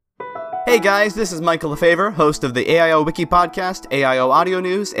Hey guys, this is Michael LaFavor, host of the AIO Wiki Podcast, AIO Audio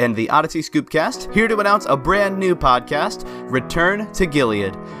News, and the Odyssey Scoopcast, here to announce a brand new podcast, Return to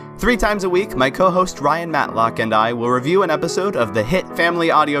Gilead. 3 times a week, my co-host Ryan Matlock and I will review an episode of the hit family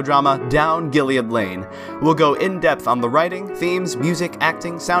audio drama Down Gilead Lane. We'll go in-depth on the writing, themes, music,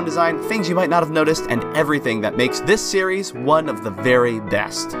 acting, sound design, things you might not have noticed, and everything that makes this series one of the very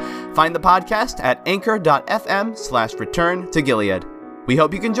best. Find the podcast at anchor.fm/return to Gilead. We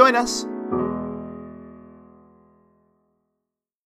hope you can join us.